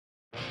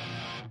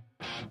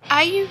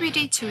Are you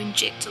ready to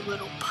inject a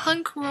little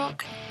punk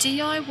rock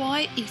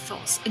DIY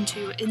ethos into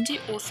your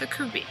indie author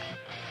career?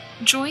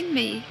 Join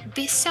me,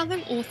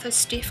 best-selling author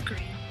Steph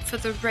Green, for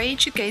the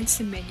Rage Against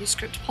the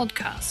Manuscript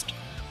podcast,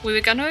 where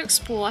we're going to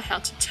explore how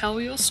to tell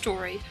your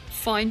story,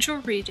 find your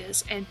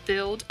readers, and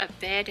build a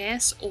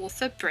badass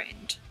author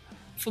brand.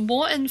 For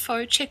more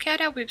info, check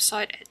out our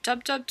website at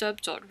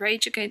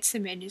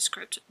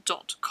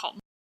www.rageagainstthemanuscript.com.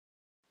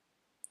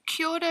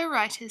 Kia ora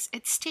writers,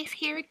 it's Steph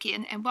here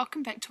again, and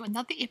welcome back to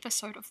another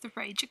episode of the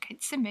Rage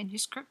Against the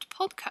Manuscript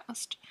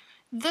podcast.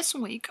 This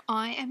week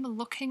I am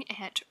looking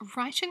at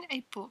writing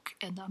a book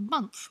in a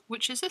month,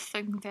 which is a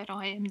thing that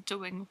I am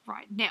doing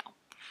right now.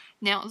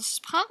 Now, this is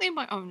partly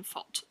my own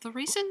fault. The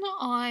reason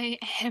I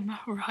am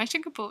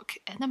writing a book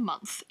in a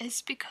month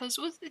is because,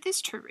 well,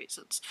 there's two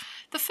reasons.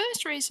 The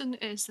first reason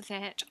is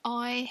that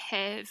I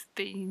have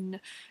been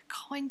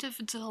kind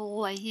of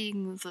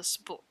delaying this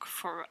book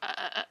for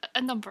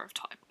a number of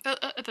time,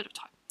 a bit of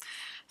time.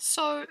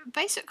 So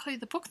basically,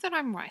 the book that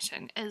I'm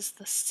writing is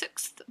the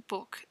sixth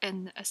book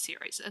in a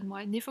series, in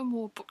my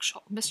Nevermore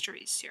Bookshop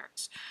Mysteries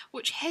series,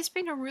 which has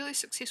been a really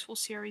successful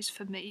series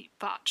for me,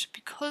 but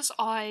because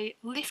I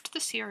left the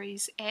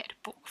series at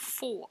book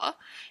 4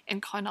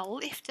 and kind of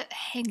left it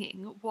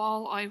hanging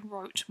while I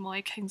wrote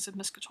my Kings of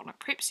Miskatonic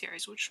Prep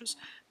series, which was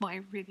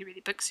my really,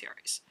 really big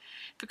series,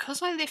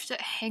 because I left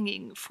it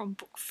hanging from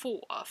book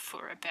 4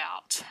 for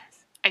about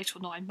 8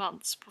 or 9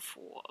 months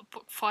before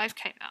book 5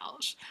 came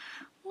out.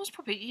 It was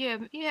probably,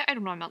 8 or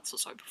 9 months or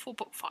so before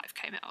book 5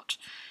 came out.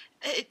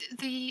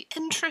 The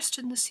interest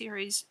in the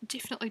series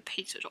definitely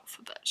petered off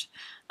a bit.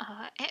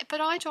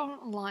 But I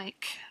don't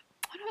like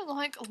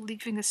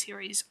leaving a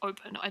series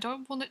open. I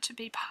don't want it to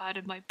be part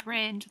of my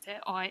brand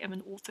that I am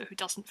an author who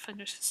doesn't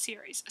finish a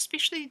series,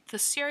 especially the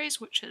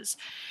series, which is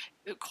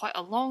quite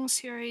a long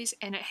series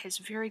and it has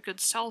very good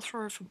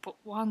sell-through from book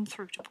 1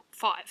 through to book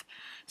 5.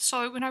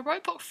 So when I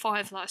wrote book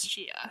 5 last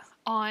year,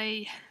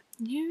 I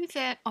knew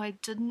that I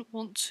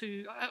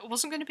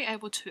wasn't going to be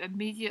able to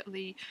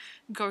immediately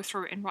go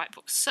through and write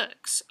book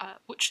 6,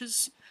 which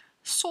is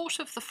sort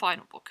of the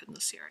final book in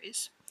the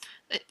series.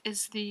 It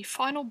is the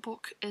final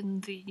book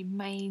in the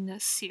main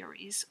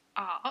series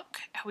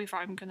arc. However,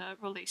 I'm going to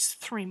release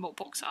 3 more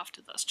books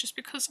after this, just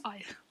because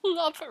I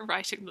love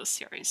writing this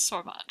series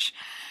so much.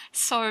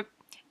 So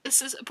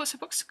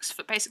book 6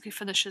 basically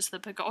finishes the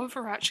big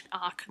overarching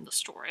arc in the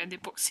story, and then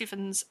book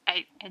 7s,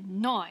 8,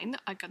 and 9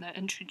 are going to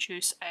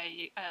introduce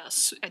a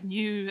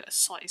new,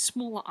 slightly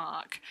smaller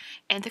arc,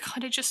 and they're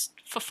kind of just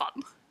for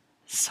fun.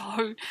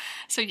 So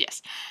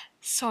yes.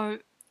 So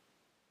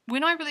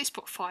when I released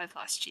book 5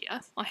 last year,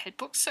 I had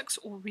book 6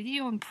 already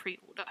on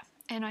pre-order,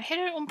 and I had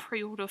it on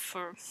pre-order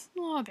for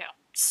about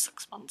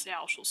 6 months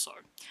out or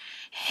so.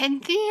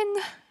 And then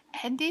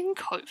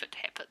COVID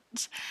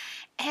happened.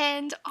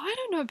 And I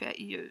don't know about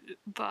you,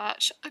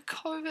 but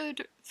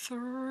COVID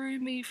threw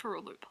me for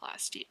a loop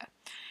last year.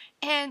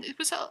 And it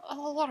was a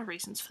lot of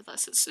reasons for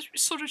this. It's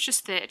sort of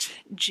just that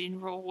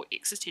general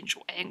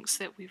existential angst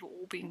that we've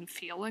all been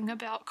feeling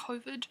about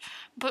COVID.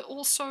 But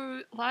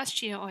also,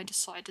 last year I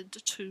decided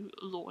to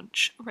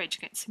launch Rage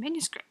Against the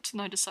Manuscript. And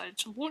I decided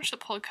to launch the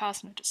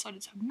podcast, and I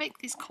decided to make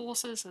these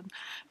courses, and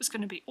it was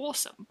going to be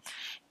awesome.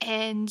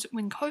 And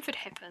when COVID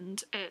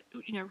happened, it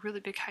really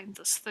became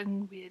this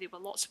thing where there were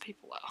lots of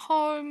people at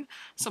home.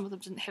 Some of them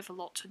didn't have a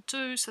lot to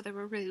do, so they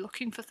were really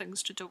looking for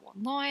things to do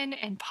online.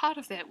 And part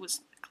of that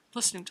was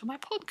listening to my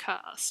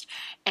podcast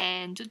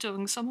and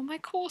doing some of my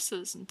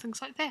courses and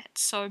things like that.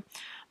 So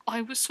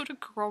I was sort of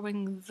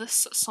growing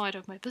this side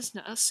of my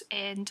business,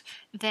 and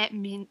that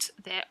meant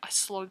that I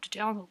slowed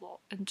down a lot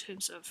in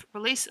terms of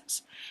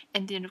releases.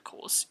 And then, of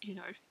course,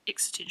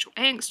 existential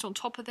angst on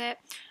top of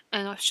that.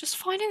 And I was just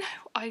finding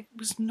I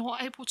was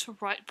not able to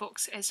write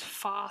books as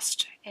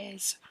fast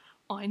as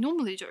I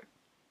normally do.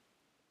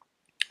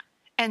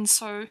 And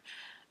so,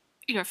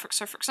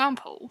 for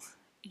example,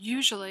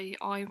 usually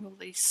I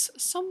release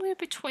somewhere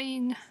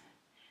between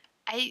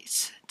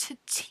 8 to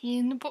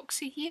 10 books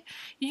a year.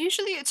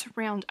 Usually it's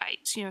around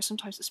 8.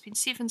 Sometimes it's been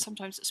 7,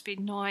 sometimes it's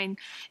been 9.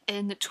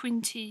 In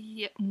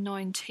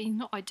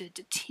 2019 I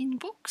did 10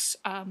 books,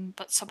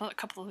 but a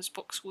couple of those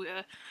books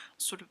were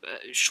sort of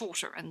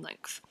shorter in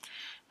length.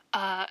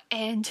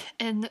 And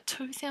in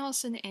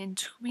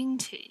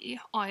 2020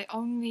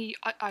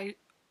 I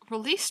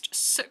released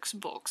 6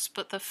 books,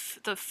 but the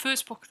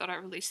first book that I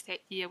released that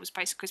year was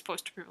basically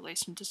supposed to be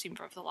released in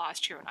December of the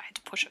last year, and I had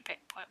to push it back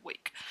by a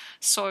week.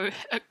 So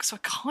I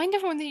kind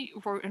of only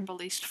wrote and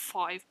released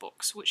 5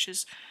 books, which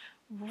is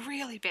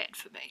really bad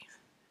for me.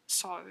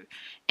 So,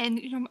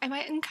 and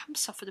my income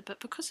suffered a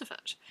bit because of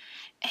it.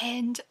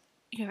 And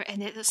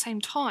and at the same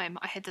time,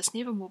 I had this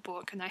Nevermore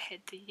book, and I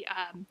had the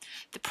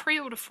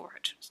pre-order for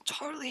it. It was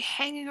totally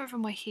hanging over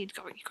my head,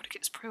 going, "You got to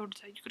get this pre-order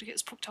done. You got to get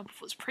this book done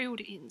before this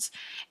pre-order ends."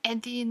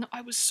 And then I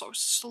was so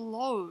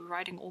slow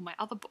writing all my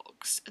other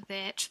books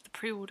that the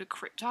pre-order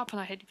crept up, and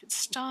I hadn't even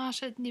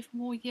started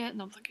Nevermore yet.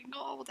 And I'm thinking,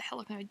 "Oh, what the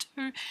hell can I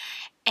do?"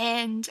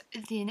 And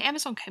then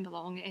Amazon came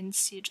along and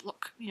said,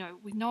 "Look,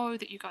 we know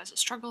that you guys are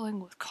struggling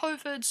with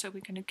COVID, so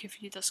we're going to give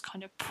you this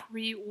kind of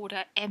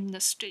pre-order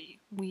amnesty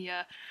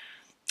where."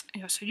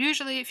 So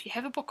usually if you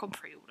have a book on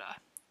pre-order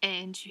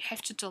and you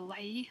have to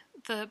delay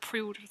the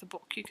pre-order of the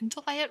book, you can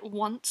delay it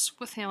once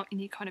without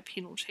any kind of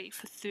penalty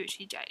for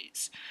 30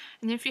 days.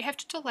 And then if you have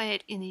to delay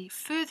it any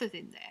further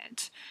than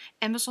that,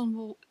 Amazon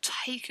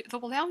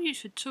they'll allow you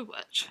to do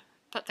it,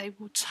 but they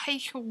will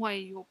take away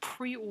your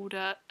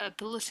pre-order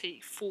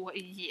ability for a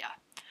year.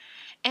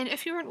 And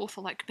if you're an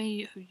author like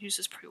me who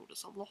uses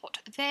pre-orders a lot,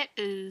 that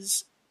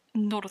is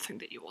not a thing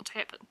that you want to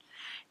happen.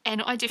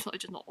 And I definitely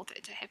did not want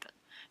that to happen.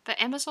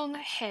 But Amazon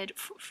had,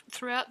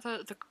 throughout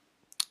the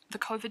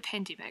COVID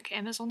pandemic,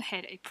 Amazon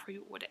had a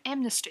pre-order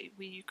amnesty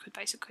where you could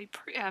basically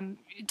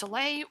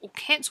delay or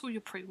cancel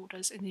your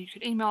pre-orders, and then you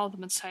could email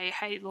them and say,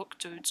 "Hey, look,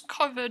 dudes,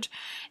 COVID,"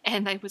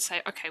 and they would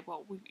say, "Okay,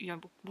 well,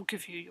 we'll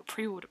give you your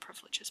pre-order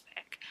privileges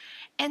back."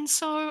 And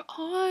so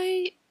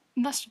I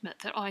must admit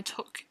that I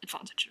took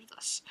advantage of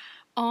this.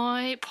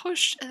 I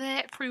pushed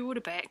that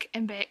pre-order back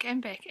and back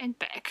and back and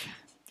back,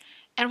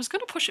 and I was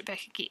going to push it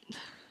back again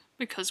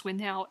because we're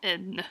now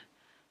in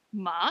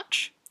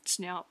March. It's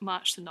now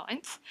March the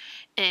 9th,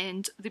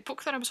 and the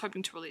book that I was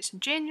hoping to release in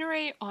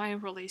January, I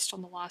released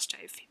on the last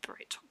day of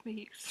February. It took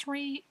me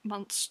 3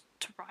 months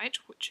to write,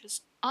 which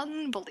is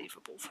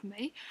unbelievable for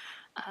me.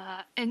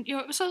 And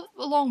it was a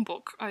long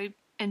book. I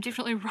am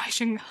definitely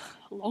writing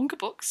longer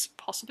books,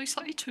 possibly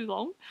slightly too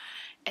long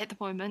at the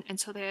moment, and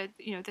so they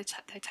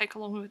take a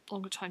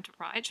longer time to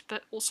write.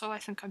 But also, I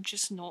think I'm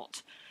just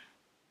not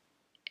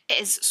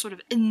as sort of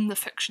in the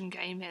fiction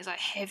game as I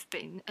have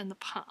been in the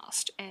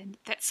past, and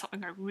that's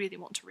something I really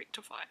want to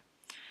rectify.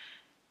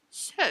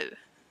 So,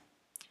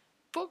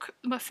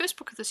 my first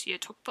book of this year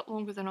took a bit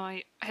longer than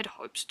I had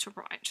hoped to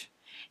write,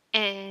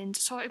 and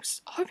so I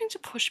was hoping to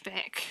push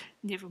back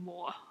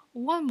Nevermore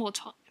one more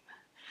time.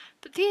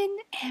 But then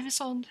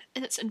Amazon,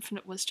 in its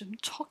infinite wisdom,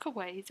 took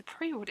away the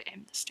pre-order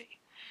amnesty,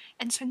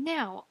 and so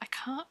now I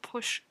can't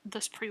push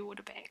this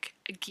pre-order back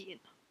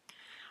again.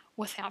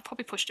 Without,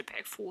 probably pushed it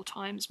back 4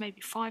 times, maybe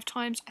 5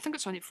 times. I think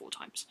it's only 4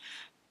 times.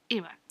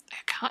 Anyway,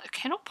 I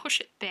cannot push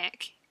it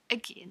back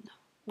again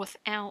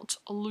without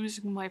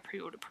losing my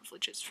pre-order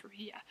privileges for a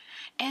year.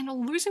 And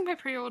losing my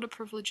pre-order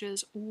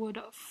privileges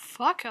would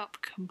fuck up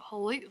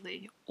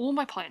completely all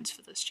my plans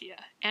for this year.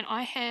 And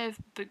I have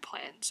big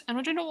plans, and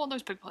I do not want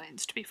those big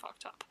plans to be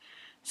fucked up.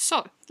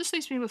 So, this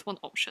leaves me with one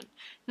option.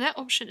 And that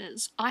option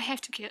is I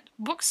have to get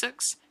book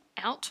 6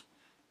 out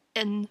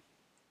in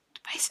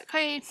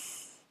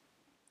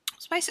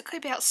basically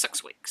about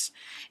 6 weeks,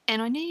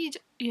 and I need,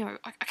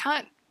 I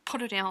can't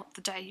put it out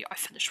the day I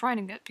finish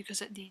writing it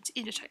because it needs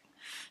editing.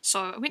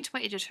 So I went to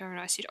my editor and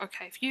I said,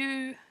 "Okay, if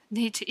you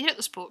need to edit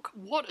this book,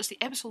 what is the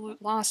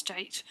absolute last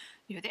date,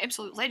 the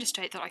absolute latest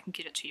date that I can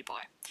get it to you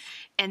by?"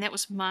 And that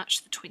was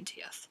March the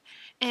 20th.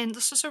 And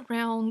this was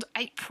around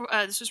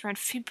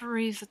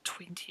February the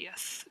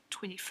 20th,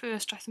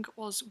 21st, I think it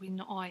was, when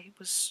I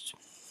was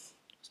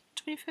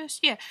 21st?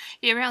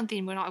 Yeah, around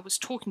then when I was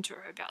talking to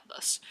her about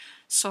this.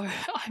 So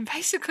I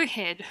basically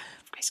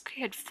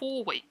had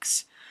 4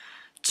 weeks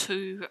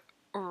to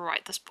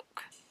write this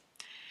book.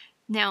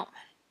 Now,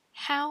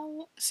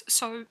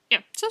 so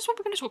that's what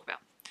we're going to talk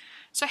about.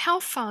 So how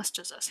fast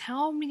is this?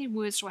 How many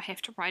words do I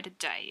have to write a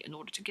day in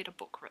order to get a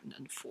book written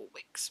in 4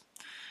 weeks?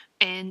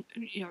 And,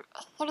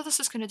 a lot of this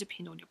is going to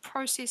depend on your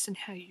process and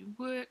how you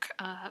work.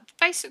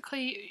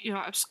 Basically,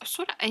 I'm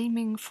sort of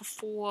aiming for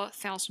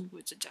 4,000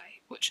 words a day,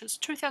 which is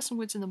 2,000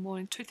 words in the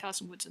morning,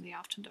 2,000 words in the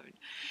afternoon.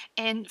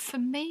 And for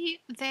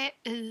me,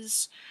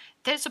 that's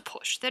a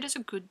push. That is a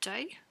good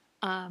day.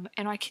 And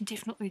I can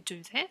definitely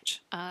do that.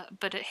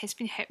 But it has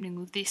been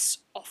happening less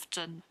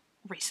often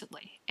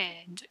recently.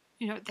 And,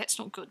 that's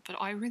not good. But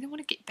I really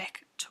want to get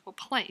back to a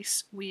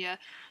place where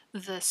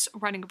this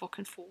writing a book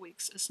in 4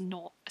 weeks is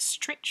not a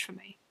stretch for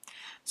me.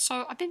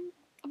 So I've been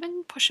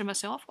pushing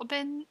myself. I've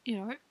been,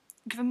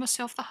 giving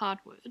myself the hard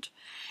word,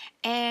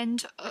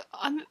 and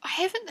I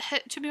haven't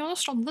hit, to be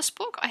honest, on this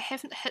book, I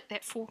haven't hit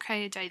that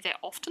 4K a day that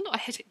often. I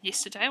hit it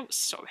yesterday. I was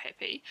so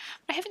happy.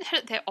 I haven't hit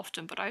it that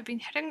often, but I've been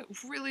hitting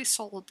really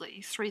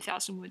solidly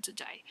 3,000 words a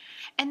day,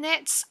 and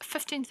that's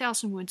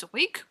 15,000 words a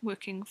week,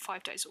 working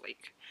 5 days a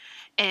week.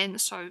 And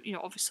so,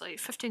 obviously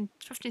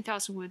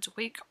 15,000 words a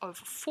week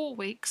over 4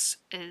 weeks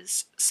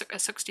is a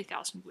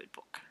 60,000 word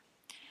book.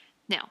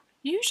 Now,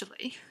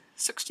 usually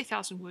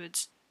 60,000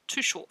 words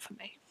too short for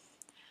me.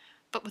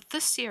 But with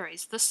this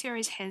series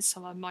has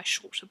some of my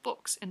shorter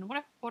books, and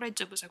what I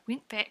did was I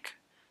went back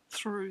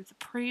through the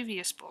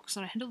previous books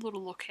and I had a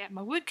little look at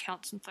my word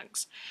counts and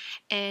things,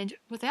 and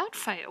without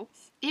fail,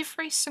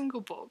 every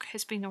single book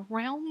has been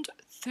around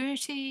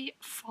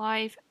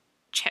 35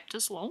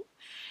 chapters long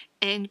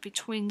and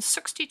between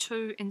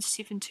 62 and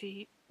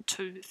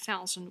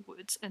 72,000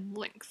 words in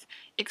length,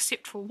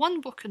 except for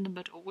one book in the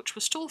middle, which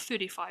was still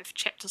 35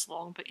 chapters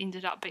long, but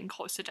ended up being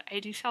closer to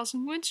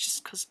 80,000 words,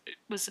 just because it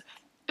was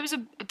a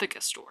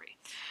bigger story.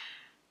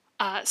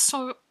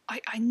 So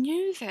I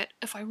knew that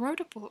if I wrote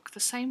a book the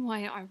same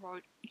way I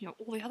wrote,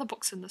 all the other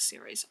books in the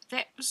series,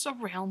 that was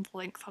around the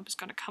length I was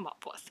going to come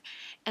up with.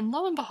 And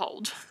lo and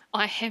behold,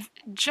 I have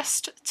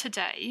just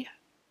today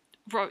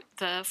wrote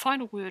the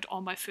final word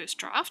on my first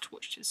draft,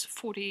 which is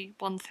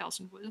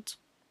 41,000 words.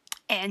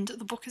 And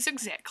the book is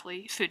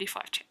exactly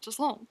 35 chapters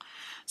long.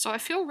 So I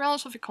feel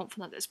relatively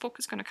confident this book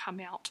is going to come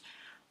out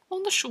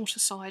on the shorter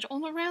side,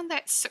 on around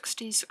that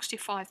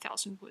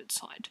 65,000 word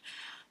side.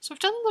 So I've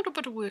done a little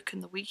bit of work in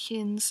the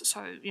weekends.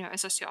 So,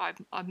 as I said,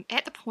 I'm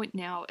at the point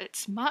now,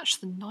 it's March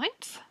the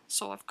 9th.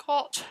 So I've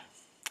got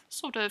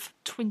sort of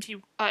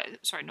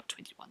not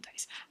 21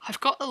 days.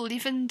 I've got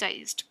 11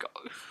 days to go.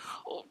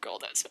 Oh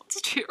god, that sounds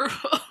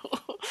terrible.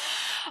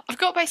 I've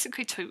got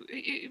basically two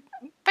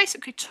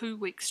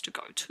weeks to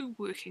go, 2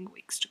 working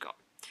weeks to go.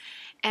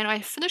 And I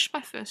finished my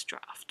first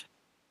draft.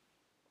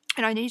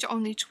 And I need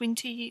only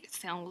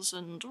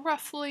 20,000,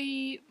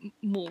 roughly,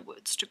 more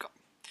words to go.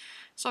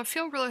 So I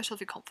feel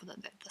relatively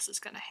confident that this is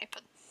going to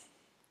happen.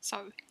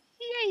 So,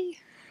 yay!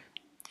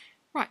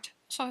 Right,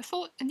 so I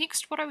thought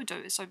next what I would do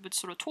is I would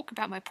sort of talk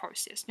about my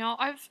process. Now,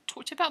 I've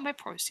talked about my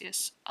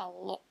process a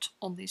lot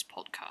on these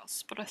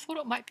podcasts, but I thought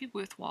it might be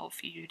worthwhile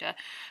for you to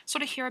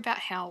sort of hear about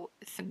how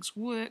things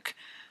work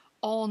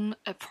on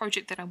a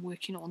project that I'm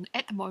working on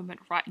at the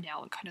moment right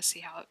now and kind of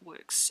see how it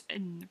works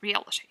in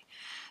reality.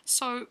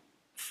 So,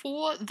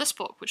 for this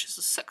book, which is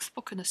the 6th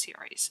book in the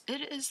series,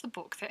 it is the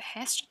book that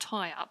has to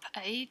tie up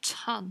a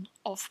ton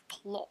of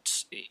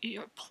plot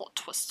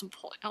twists and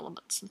plot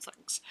elements and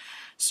things.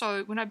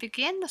 So when I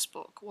began this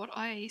book, what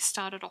I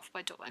started off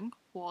by doing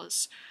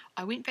was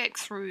I went back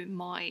through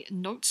my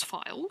notes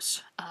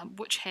files,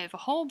 which have a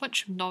whole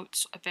bunch of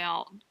notes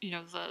about,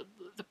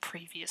 the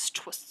previous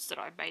twists that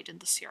I made in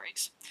the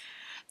series.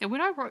 Now,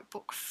 when I wrote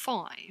book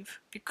 5,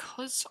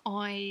 because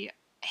I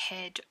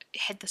had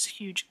this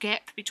huge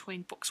gap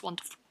between books 1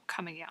 to 4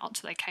 coming out,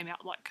 so they came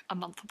out like a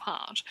month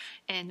apart,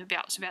 and it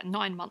was about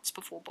 9 months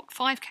before book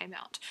 5 came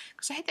out.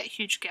 Because I had that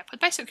huge gap, I'd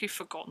basically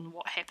forgotten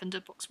what happened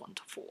in books 1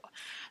 to 4.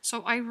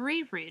 So I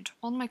reread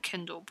on my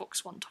Kindle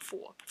books 1 to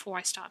 4 before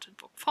I started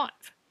book 5.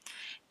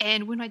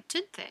 And when I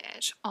did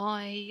that,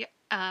 I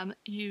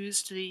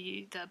used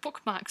the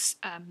bookmarks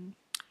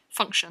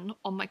function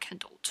on my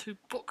Kindle to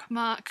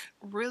bookmark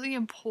really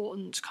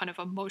important kind of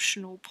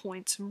emotional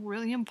points and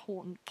really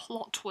important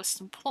plot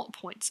twists and plot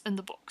points in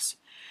the books.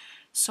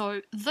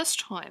 So this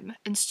time,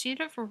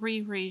 instead of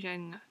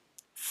rereading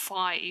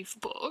 5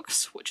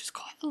 books, which is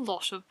quite a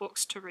lot of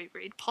books to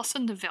reread, plus a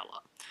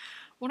novella,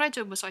 what I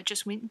did was I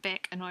just went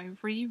back and I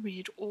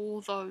reread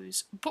all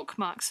those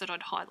bookmarks that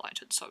I'd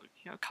highlighted, so,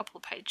 a couple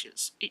of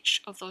pages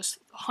each of those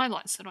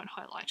highlights that I'd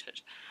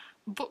highlighted.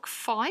 Book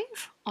 5,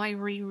 I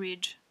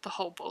reread the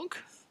whole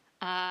book,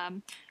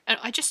 and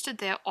I just did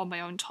that on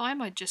my own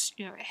time. I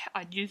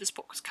knew this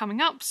book was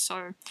coming up,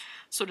 so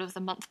sort of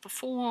the month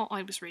before,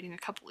 I was reading a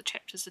couple of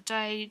chapters a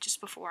day, just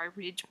before I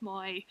read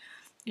my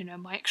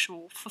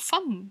actual for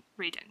fun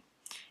reading.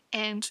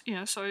 And,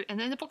 and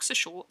then the books are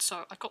short,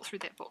 so I got through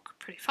that book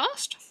pretty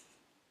fast.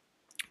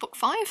 Book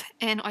 5,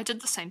 and I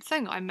did the same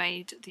thing. I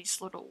made these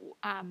little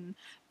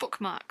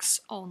bookmarks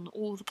on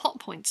all the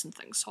plot points and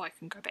things so I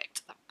can go back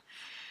to them.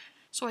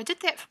 So I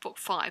did that for book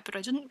 5, but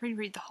I didn't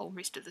reread the whole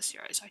rest of the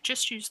series. I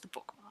just used the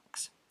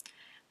bookmarks.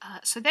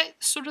 So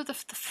that's sort of the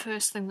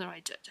first thing that I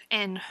did.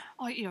 And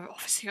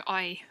obviously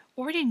I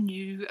already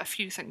knew a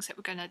few things that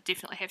were going to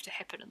definitely have to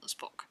happen in this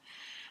book.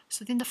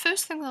 So then the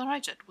first thing that I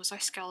did was I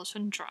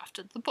skeleton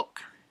drafted the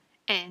book.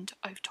 And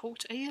I've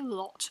talked a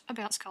lot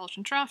about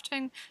skeleton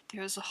drafting.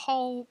 There is a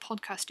whole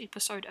podcast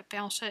episode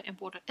about it and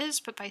what it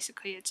is, but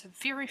basically it's a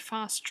very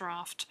fast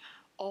draft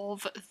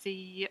of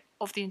the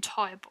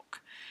entire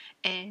book.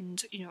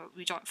 And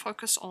we don't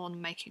focus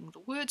on making the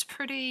words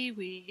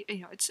pretty.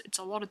 It's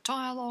a lot of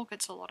dialogue,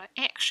 it's a lot of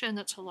action,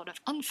 it's a lot of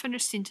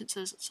unfinished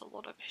sentences, it's a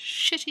lot of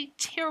shitty,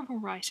 terrible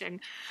writing,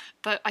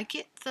 but I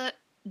get the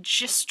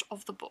gist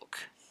of the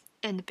book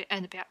in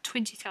about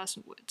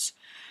 20,000 words.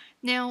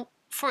 Now,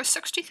 for a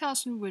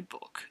 60,000 word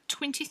book,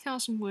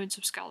 20,000 words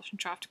of skeleton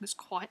drafting is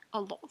quite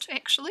a lot,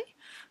 actually.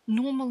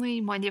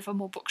 Normally, my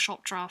Nevermore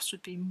Bookshop drafts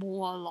would be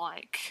more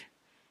like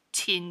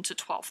 10 to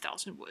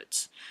 12,000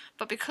 words.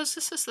 But because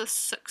this is the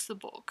 6th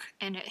book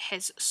and it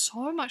has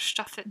so much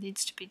stuff that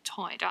needs to be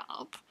tied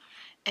up,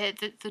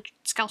 the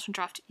skeleton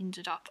draft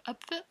ended up a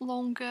bit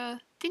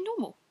longer than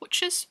normal,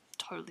 which is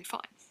totally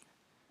fine.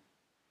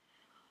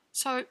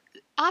 So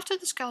after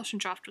the skeleton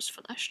draft was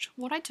finished,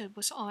 what I did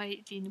was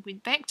I then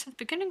went back to the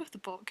beginning of the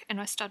book and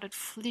I started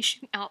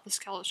fleshing out the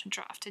skeleton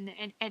draft and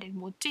adding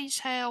more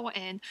detail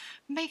and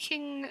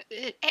making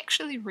it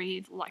actually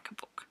read like a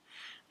book.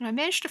 And I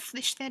managed to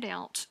flesh that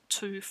out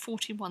to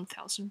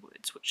 41,000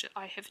 words, which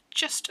I have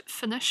just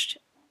finished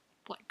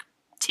like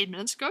 10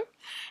 minutes ago,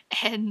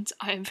 and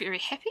I am very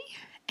happy.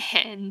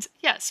 And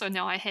yeah, so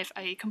now I have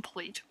a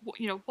complete, what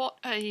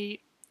a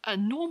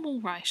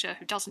normal writer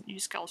who doesn't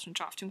use skeleton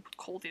drafting would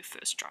call their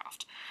first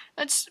draft.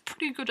 It's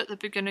pretty good at the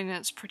beginning and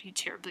it's pretty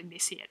terribly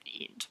messy at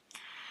the end.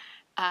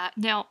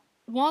 Now,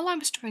 while I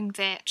was doing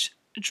that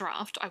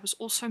draft, I was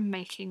also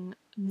making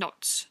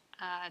notes.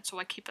 So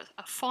I keep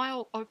a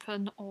file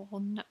open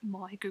on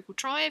my Google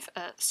Drive,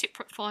 a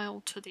separate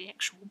file to the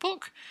actual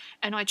book,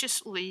 and I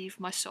just leave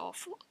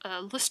myself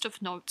a list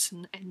of notes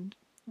and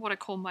what I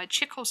call my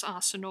Chekhov's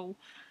arsenal,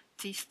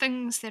 the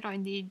things that I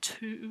need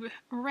to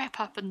wrap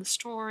up in the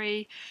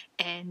story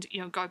and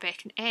go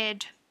back and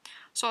add.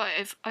 So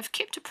I've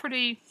kept a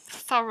pretty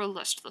thorough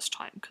list this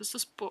time because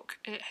this book,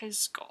 it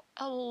has got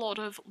a lot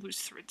of loose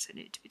threads that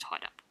need to be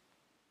tied up.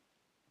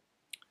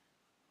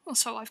 Well,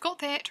 so I've got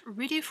that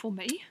ready for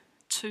me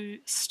to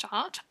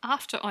start.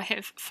 After I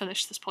have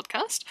finished this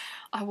podcast,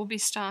 I will be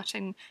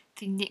starting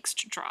the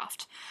next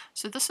draft.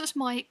 So this is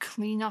my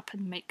clean up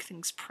and make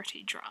things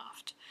pretty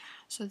draft.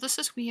 So this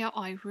is where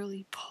I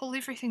really pull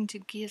everything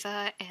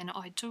together and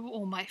I do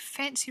all my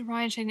fancy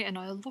writing and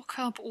I look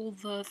up all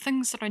the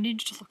things that I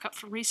needed to look up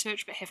for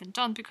research but haven't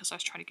done because I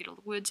was trying to get all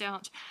the words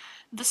out.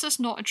 This is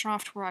not a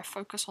draft where I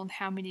focus on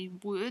how many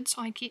words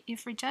I get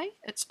every day,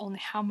 it's on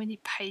how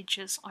many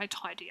pages I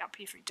tidy up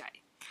every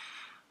day.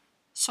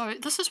 So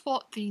this is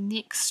what the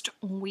next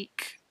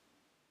week,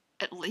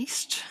 at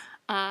least,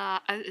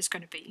 is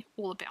going to be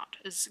all about,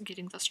 is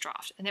getting this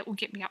draft. And that will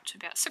get me up to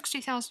about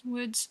 60,000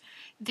 words.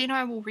 Then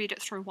I will read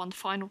it through one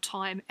final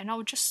time and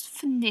I'll just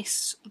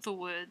finesse the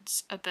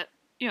words a bit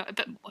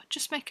more.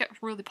 Just make it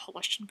really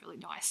polished and really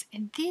nice.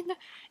 And then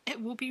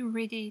it will be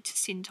ready to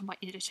send to my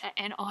editor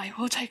and I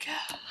will take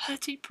a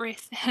deep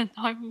breath and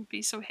I will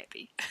be so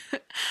happy.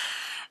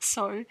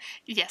 So,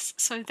 yes,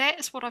 so that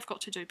is what I've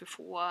got to do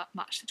before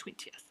March the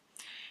 20th.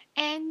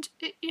 And,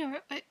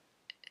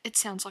 it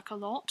sounds like a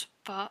lot,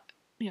 but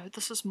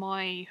this is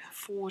my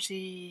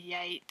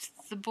 48th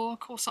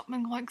book or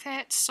something like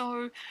that,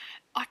 so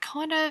I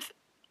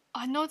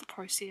know the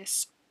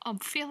process. I'm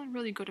feeling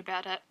really good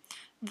about it.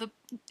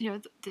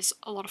 There's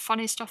a lot of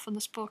funny stuff in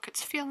this book.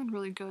 It's feeling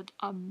really good.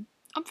 I'm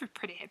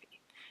pretty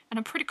happy. And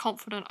I'm pretty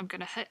confident I'm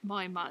going to hit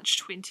my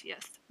March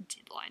 20th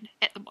deadline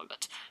at the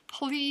moment.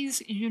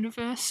 Please,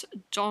 universe,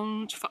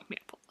 don't fuck me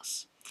up on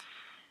this.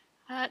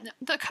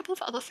 A couple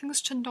of other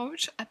things to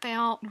note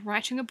about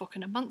writing a book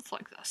in a month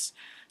like this.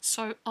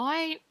 So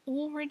I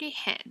already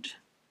had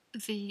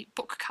the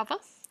book cover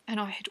and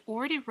I had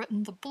already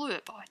written the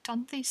blurb. I'd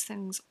done these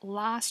things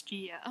last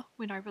year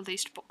when I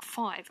released book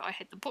 5. I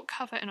had the book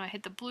cover and I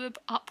had the blurb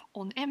up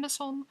on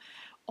Amazon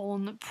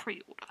on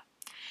pre-order.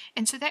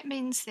 And so that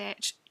means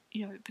that,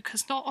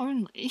 because not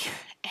only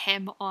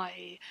do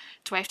I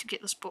have to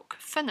get this book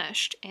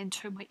finished and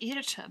to my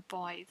editor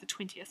by the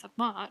 20th of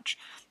March,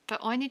 but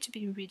I need to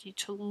be ready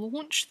to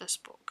launch this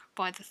book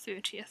by the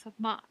 30th of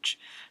March.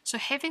 So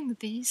having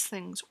these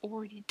things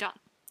already done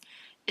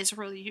is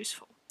really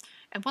useful.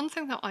 And one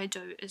thing that I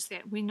do is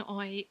that when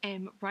I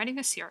am writing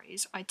a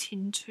series, I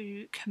tend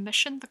to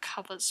commission the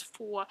covers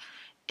for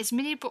as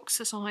many books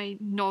as I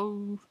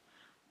know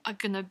are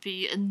going to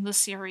be in the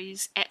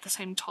series at the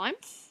same time.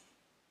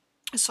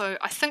 So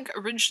I think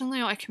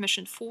originally I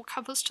commissioned 4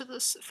 covers for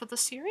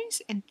this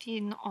series, and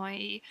then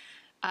I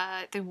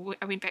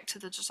went back to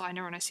the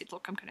designer and I said,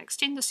 look, I'm going to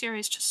extend the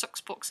series to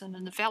 6 books in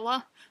a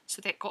novella,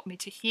 so that got me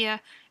to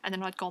here, and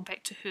then I'd gone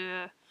back to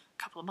her a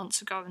couple of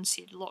months ago and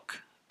said,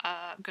 look,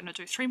 I'm going to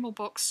do 3 more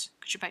books,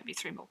 could you make me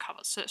 3 more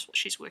covers? So that's what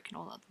she's working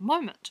on at the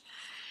moment,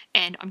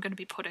 and I'm going to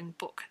be putting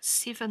book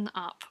 7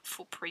 up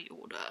for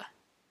pre-order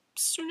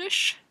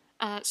soonish.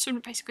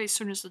 Basically as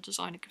soon as the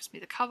designer gives me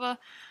the cover.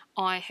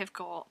 I haven't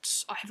got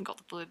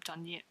the blurb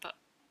done yet, but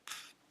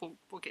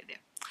we'll get there.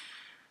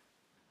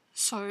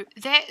 So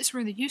that is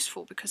really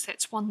useful because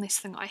that's one less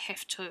thing I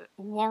have to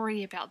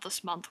worry about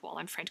this month while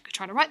I'm frantically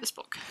trying to write this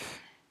book.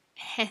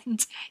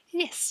 And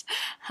yes,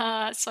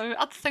 so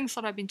other things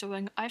that I've been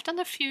doing, I've done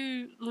a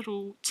few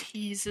little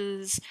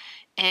teasers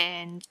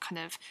and kind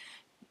of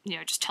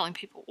just telling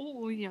people,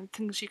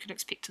 things you can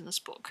expect in this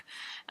book.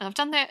 And I've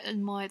done that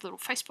in my little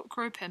Facebook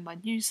group and my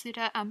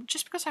newsletter,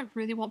 just because I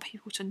really want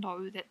people to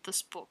know that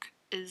this book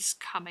is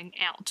coming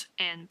out,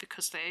 and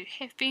because they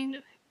have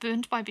been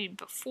burned by me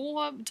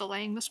before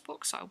delaying this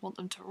book, so I want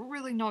them to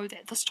really know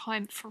that this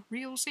time, for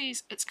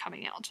realsies, it's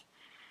coming out.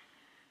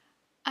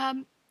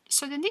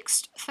 So the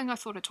next thing I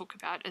thought I'd talk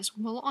about is,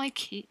 will I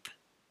keep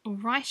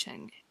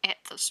writing at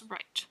this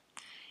rate?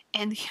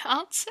 And the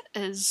answer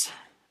is,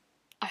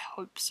 I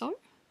hope so.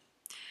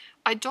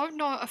 I don't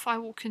know if I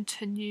will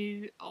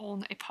continue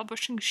on a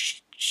publishing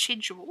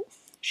schedule.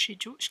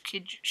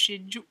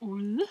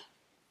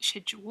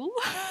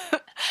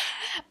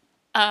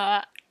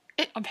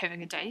 I'm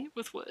having a day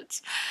with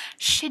words.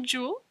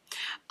 Schedule.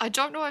 I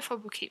don't know if I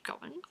will keep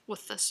going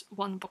with this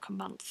 1 book a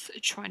month,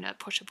 trying to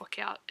push a book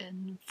out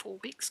in 4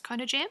 weeks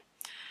kind of jam.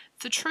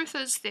 The truth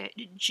is that,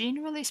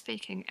 generally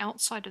speaking,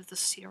 outside of the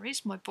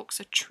series, my books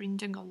are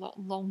trending a lot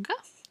longer,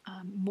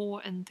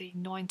 more in the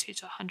 90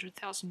 to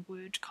 100,000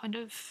 word kind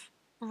of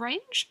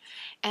range,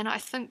 and I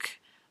think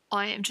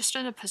I am just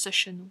in a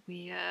position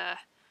where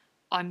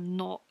I'm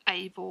not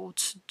able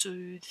to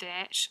do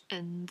that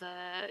in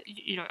the,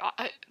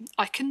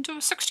 I can do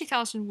a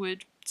 60,000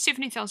 word,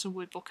 70,000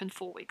 word book in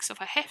 4 weeks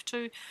if I have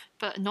to,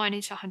 but a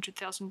 90 to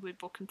 100,000 word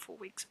book in 4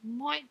 weeks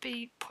might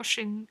be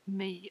pushing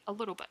me a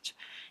little bit.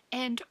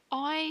 And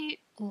I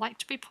like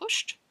to be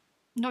pushed,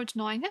 no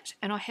denying it,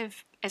 and I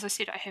have, as I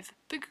said, I have a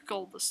big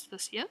goal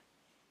this year.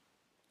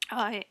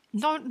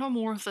 No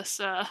more of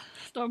this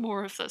no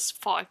more of this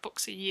 5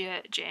 books a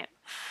year jam.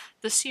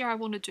 This year I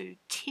want to do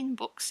 10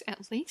 books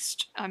at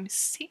least. I'm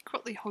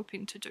secretly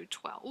hoping to do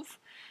 12.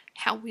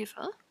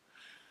 However,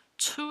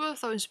 2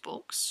 of those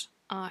books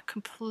are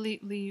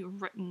completely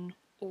written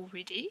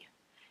already.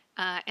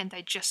 And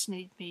they just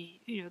need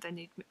me, they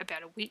need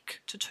about a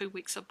week to 2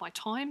 weeks of my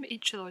time,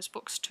 each of those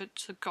books, to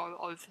go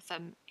over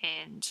them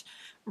and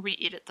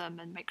re-edit them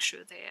and make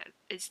sure they're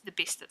is the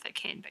best that they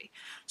can be.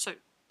 So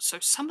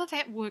some of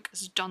that work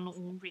is done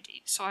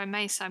already. So I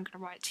may say I'm going to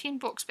write 10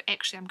 books, but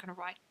actually I'm going to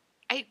write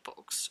 8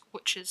 books,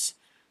 which is,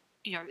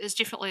 is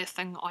definitely a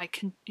thing I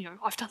can,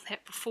 I've done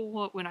that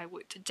before when I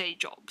worked a day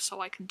job, so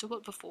I can do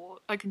it before,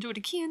 I can do it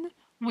again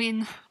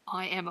when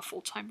I am a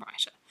full-time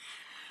writer.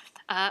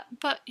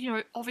 But,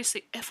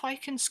 obviously, if I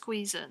can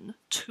squeeze in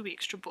 2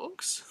 extra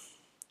books,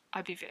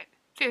 I'd be very,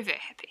 very, very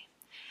happy.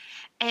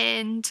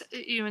 And,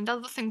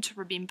 another thing to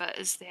remember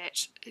is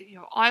that,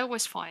 I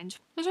always find,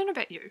 I don't know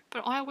about you,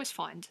 but I always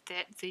find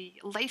that the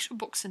later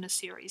books in a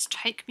series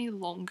take me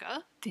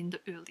longer than the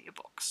earlier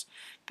books,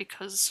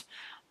 because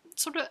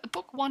sort of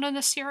book 1 in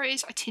a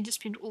series, I tend to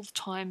spend all the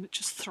time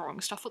just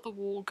throwing stuff at the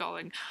wall,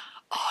 going,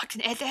 oh, I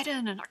can add that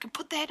in, and I can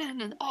put that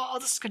in, and oh,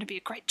 this is going to be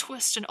a great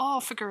twist, and oh,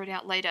 I'll figure it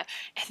out later.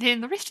 And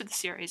then the rest of the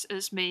series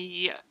is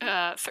me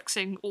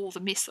fixing all the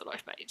mess that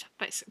I've made,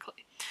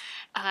 basically.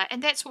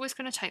 And that's always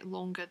going to take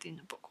longer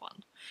than book 1.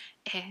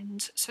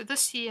 And so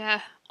this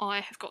year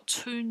I have got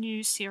 2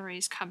 new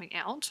series coming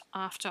out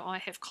after I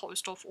have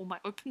closed off all my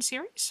open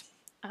series.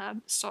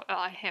 So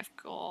I have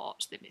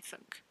got, let me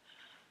think,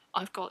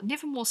 I've got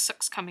Nevermore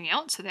 6 coming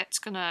out, so that's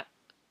gonna,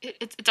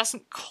 it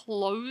doesn't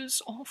close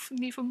off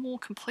Nevermore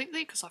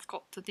completely, because I've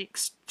got the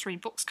next 3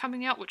 books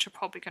coming out, which are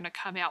probably going to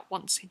come out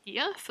once a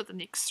year for the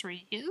next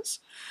 3 years.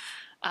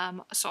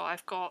 So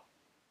I've got,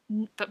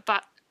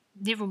 but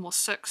Nevermore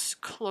 6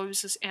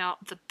 closes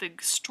out the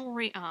big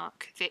story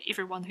arc that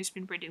everyone who's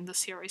been reading the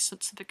series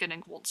since the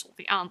beginning wants all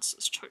the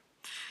answers to.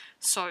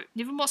 So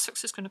Nevermore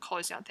 6 is going to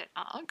close out that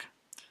arc,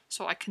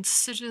 so I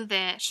consider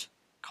that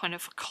kind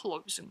of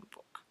closing the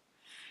book.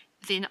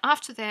 Then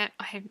after that,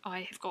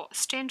 I have got a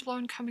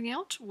standalone coming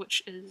out,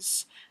 which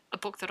is a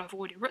book that I've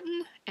already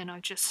written, and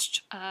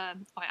I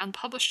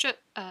unpublished it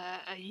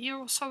a year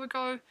or so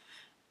ago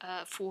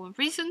for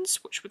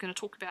reasons which we're going to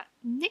talk about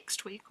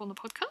next week on the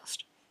podcast.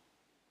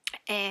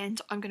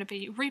 And I'm going to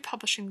be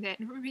republishing that,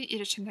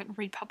 re-editing it, and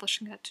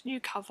republishing it, new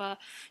cover,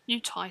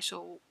 new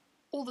title,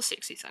 all the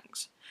sexy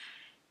things.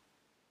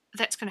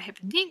 That's going to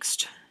happen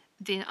next.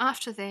 Then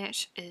after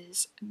that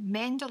is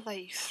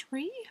Mandalay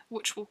 3,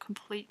 which will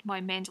complete my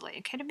Mandalay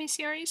Academy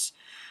series.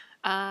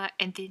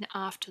 And then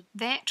after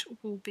that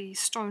will be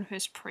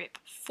Stonehurst Prep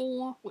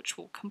 4, which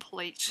will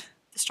complete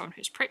the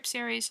Stonehurst Prep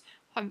series.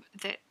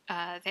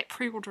 That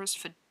pre-order is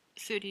for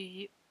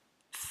 31st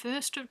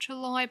of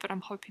July, but I'm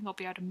hoping I'll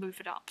be able to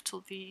move it up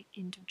till the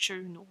end of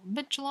June or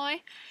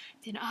mid-July.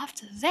 Then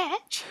after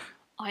that,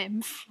 I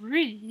am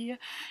free,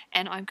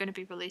 and I'm going to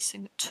be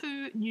releasing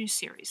 2 new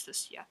series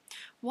this year.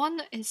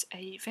 One is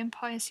a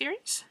vampire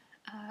series,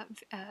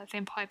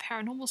 vampire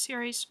paranormal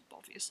series,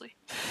 obviously,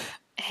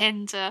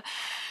 and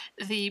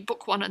the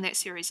book 1 in that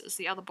series is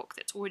the other book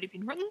that's already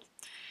been written.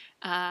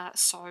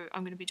 So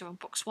I'm going to be doing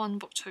books 1,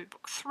 book 2,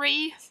 book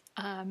 3,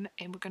 and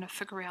we're going to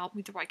figure out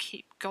whether I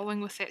keep going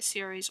with that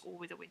series or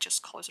whether we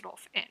just close it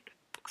off at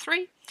book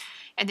 3.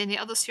 And then the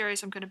other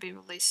series I'm going to be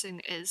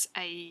releasing is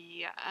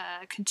a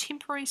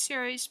contemporary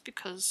series,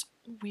 because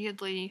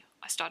weirdly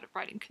I started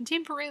writing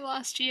contemporary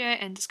last year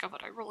and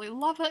discovered I really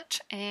love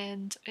it,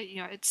 and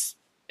it's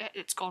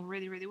gone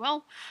really, really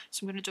well.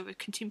 So I'm going to do a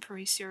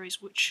contemporary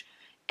series which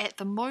at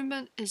the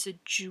moment is a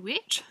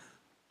duet.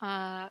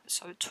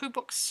 So 2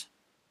 books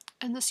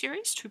in the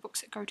series, 2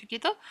 books that go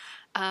together,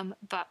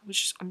 but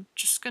I'm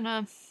just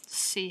gonna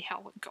see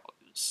how it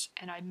goes,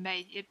 and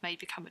it may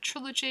become a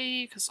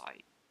trilogy, because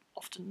I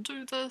often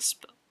do this,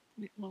 but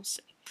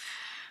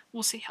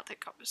we'll see how that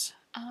goes.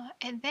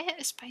 And that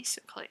is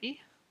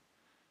basically,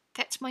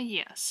 that's my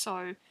year.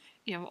 So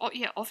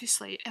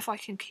obviously if I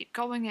can keep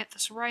going at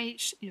this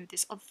rate,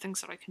 there's other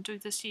things that I can do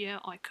this year.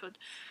 I could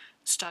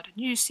start a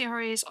new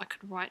series, I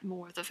could write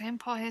more of the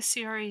vampire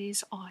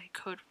series, I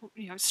could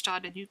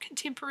start a new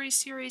contemporary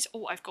series,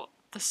 or I've got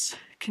this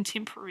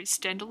contemporary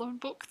standalone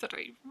book that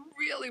I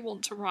really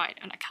want to write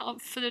and I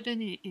can't fit it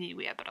in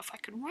anywhere, but if I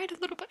could write a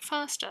little bit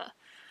faster,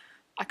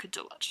 I could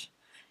do it.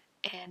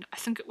 And I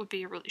think it would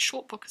be a really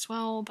short book as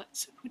well,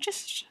 but we'll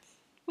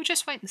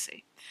just wait and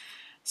see.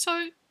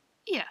 So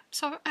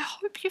I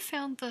hope you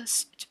found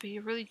this to be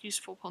a really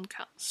useful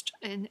podcast,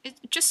 and it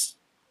just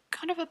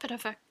kind of a bit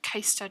of a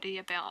case study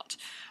about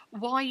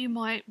why you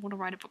might want to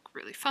write a book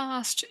really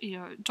fast.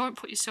 Don't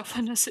put yourself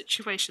in a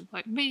situation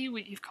like me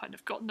where you've kind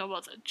of got no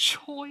other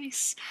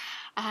choice,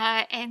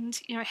 and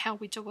how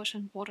we do it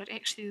and what it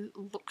actually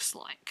looks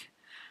like.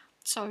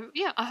 So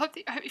yeah, I hope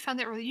you found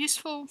that really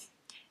useful.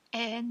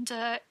 And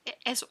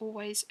as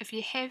always, if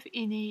you have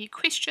any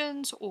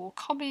questions or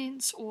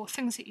comments or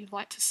things that you'd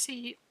like to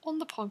see on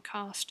the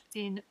podcast,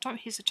 then don't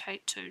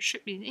hesitate to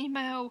shoot me an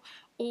email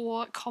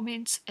or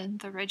comment in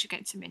the Rage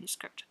Against the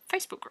Manuscript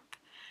Facebook group.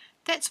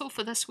 That's all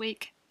for this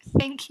week.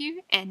 Thank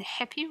you and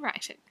happy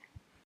writing.